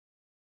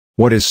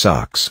What is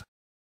SOX?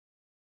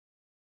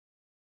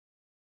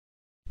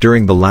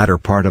 During the latter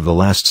part of the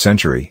last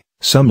century,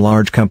 some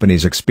large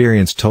companies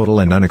experienced total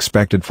and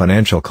unexpected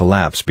financial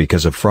collapse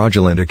because of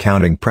fraudulent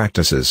accounting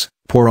practices,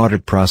 poor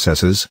audit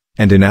processes,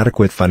 and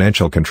inadequate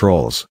financial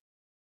controls.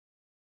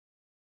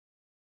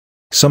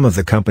 Some of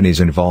the companies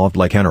involved,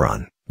 like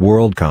Enron,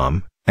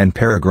 WorldCom, and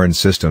Peregrine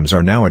Systems,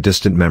 are now a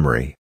distant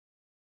memory.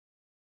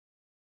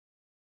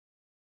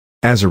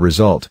 As a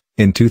result,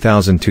 in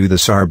 2002 the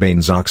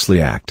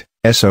Sarbanes-Oxley Act,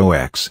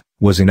 SOX,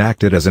 was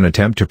enacted as an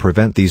attempt to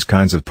prevent these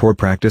kinds of poor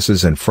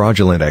practices and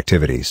fraudulent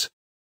activities.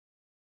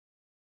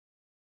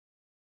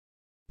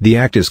 The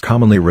act is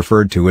commonly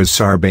referred to as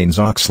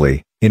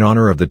Sarbanes-Oxley, in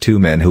honor of the two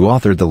men who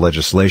authored the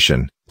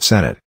legislation,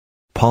 Senate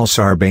Paul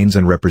Sarbanes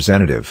and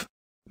Representative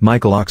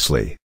Michael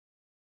Oxley.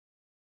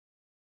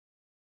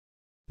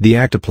 The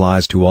act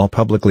applies to all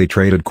publicly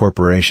traded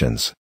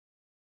corporations.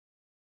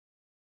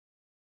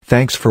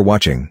 Thanks for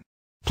watching.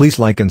 Please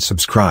like and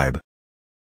subscribe.